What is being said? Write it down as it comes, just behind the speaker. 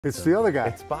It's the other guy.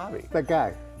 It's Bobby. That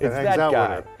guy. It's hangs that out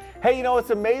guy. with her. Hey, you know, it's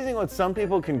amazing what some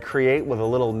people can create with a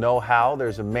little know-how.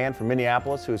 There's a man from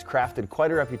Minneapolis who has crafted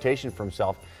quite a reputation for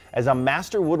himself as a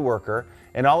master woodworker,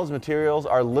 and all his materials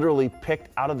are literally picked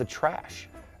out of the trash.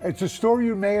 It's a story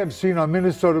you may have seen on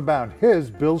Minnesota Bound. Here's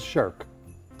Bill Shirk.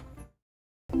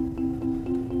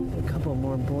 A couple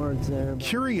more boards there.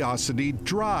 Curiosity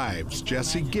drives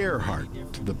Jesse Gerhard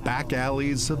to the back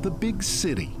alleys of the big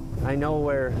city, I know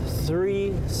where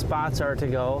 3 spots are to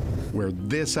go. where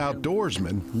this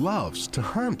outdoorsman loves to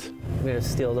hunt. I'm gonna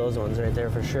steal those ones right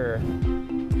there for sure.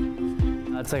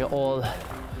 It's like an old,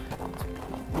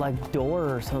 like, door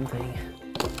or something.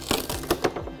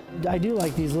 I do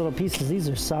like these little pieces. These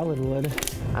are solid wood.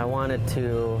 I wanted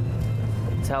to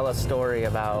tell a story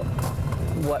about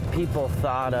what people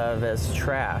thought of as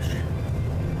trash,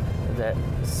 that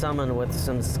someone with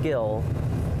some skill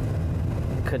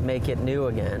could make it new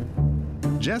again.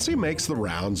 Jesse makes the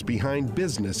rounds behind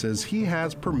businesses he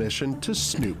has permission to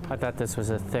snoop. I thought this was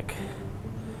a thick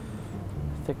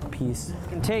piece. You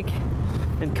can take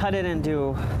and cut it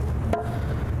into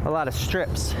a lot of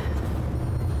strips.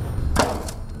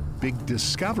 Big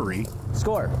discovery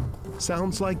Score,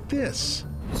 sounds like this,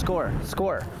 score,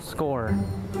 score, score.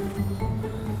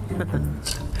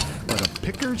 but a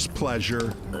picker's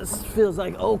pleasure This feels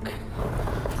like oak.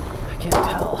 I can't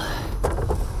tell.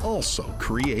 also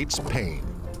creates pain.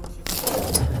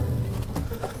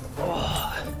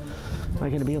 Am I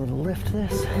gonna be able to lift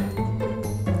this?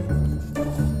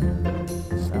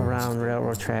 Around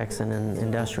railroad tracks and in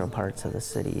industrial parts of the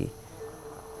city,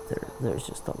 there's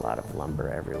just a lot of lumber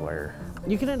everywhere.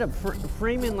 You can end up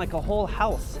framing like a whole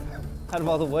house out of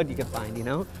all the wood you can find, you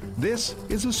know? This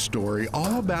is a story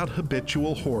all about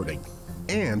habitual hoarding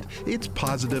and its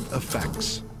positive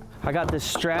effects. I got this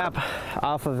strap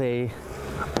off of a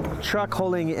truck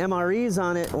holding MREs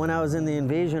on it when I was in the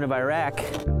invasion of Iraq.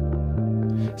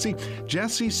 See,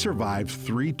 Jesse survived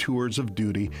 3 tours of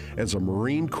duty as a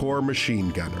Marine Corps machine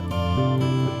gunner.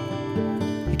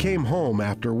 He came home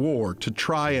after war to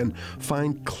try and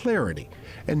find clarity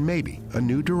and maybe a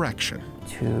new direction.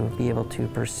 To be able to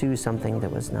pursue something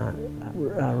that was not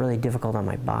really difficult on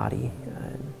my body,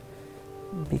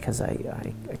 because I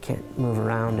can't move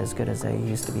around as good as I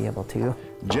used to be able to.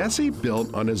 Jesse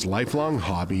built on his lifelong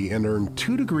hobby and earned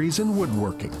 2 degrees in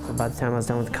woodworking. By the time I was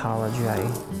done with college, I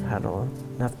had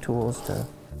enough tools to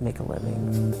make a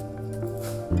living.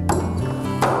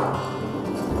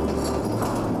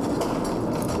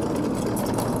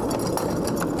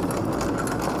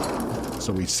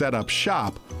 So he set up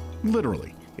shop,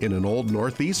 literally, in an old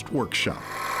Northeast workshop.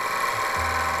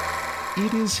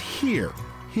 It is here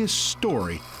his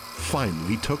story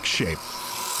finally took shape.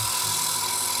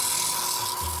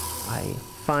 I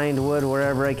find wood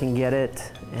wherever I can get it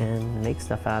and make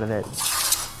stuff out of it.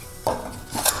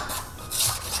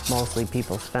 Mostly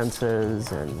people's fences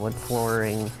and wood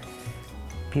flooring,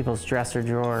 people's dresser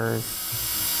drawers.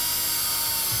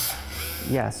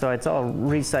 Yeah, so it's all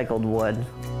recycled wood.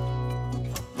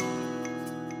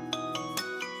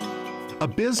 A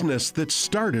business that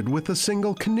started with a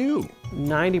single canoe.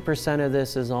 90% of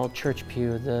this is all church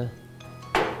pew. The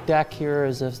deck here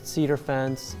is a cedar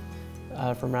fence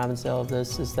from Robbinsdale.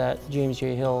 This is that James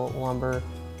J. Hill lumber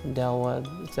from Delwood.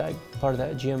 It's that part of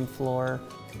that gym floor.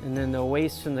 And then the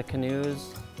waste from the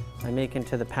canoes I make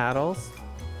into the paddles.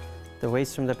 The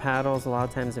waste from the paddles, a lot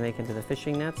of times I make into the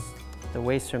fishing nets. The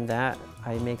waste from that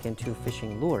I make into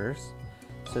fishing lures.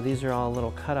 So these are all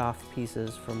little cut-off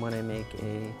pieces from when I make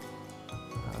a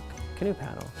canoe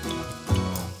paddle.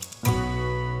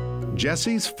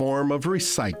 Jesse's form of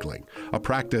recycling, a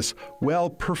practice well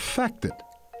perfected.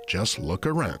 Just look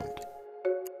around.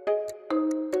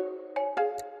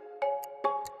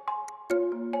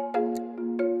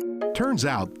 Turns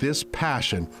out this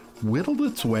passion whittled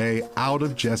its way out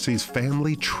of Jesse's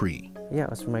family tree. Yeah, it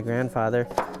was from my grandfather,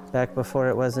 back before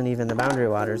it wasn't even the Boundary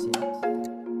Waters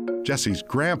yet. Jesse's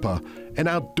grandpa, an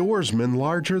outdoorsman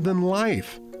larger than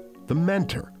life, the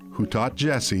mentor who taught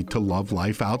Jesse to love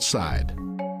life outside.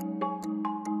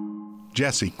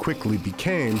 Jesse quickly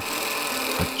became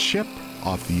a chip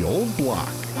off the old block.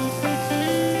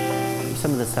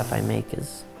 Some of the stuff I make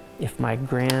is, if my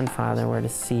grandfather were to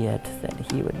see it, that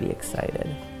he would be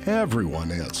excited. Everyone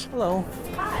is. Hello.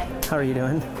 Hi. How are you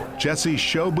doing? Jesse's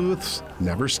show booths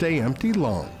never stay empty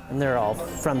long. And they're all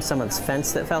from someone's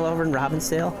fence that fell over in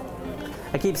Robbinsdale.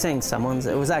 I keep saying someone's.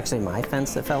 It was actually my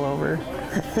fence that fell over.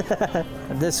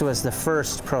 This was the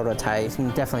first prototype,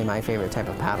 and definitely my favorite type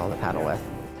of paddle to paddle with.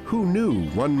 Who knew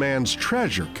one man's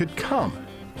treasure could come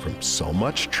from so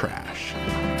much trash?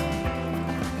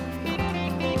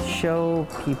 Show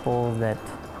people that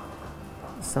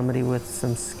somebody with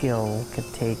some skill could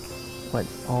take what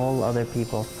all other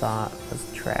people thought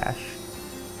was trash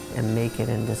and make it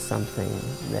into something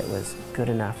that was good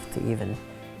enough to even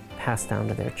pass down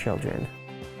to their children.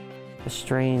 A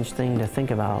strange thing to think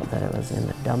about, that it was in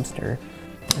a dumpster,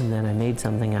 and then I made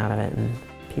something out of it and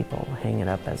people hang it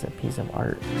up as a piece of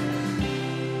art.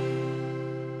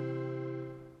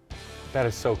 That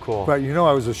is so cool. Right, you know,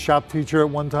 I was a shop teacher at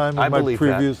one time in my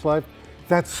previous life.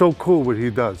 That's so cool what he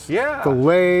does. Yeah. The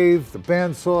lathe, the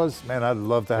bandsaws. Man, I'd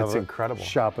love to have It's incredible.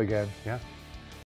 shop again. Yeah.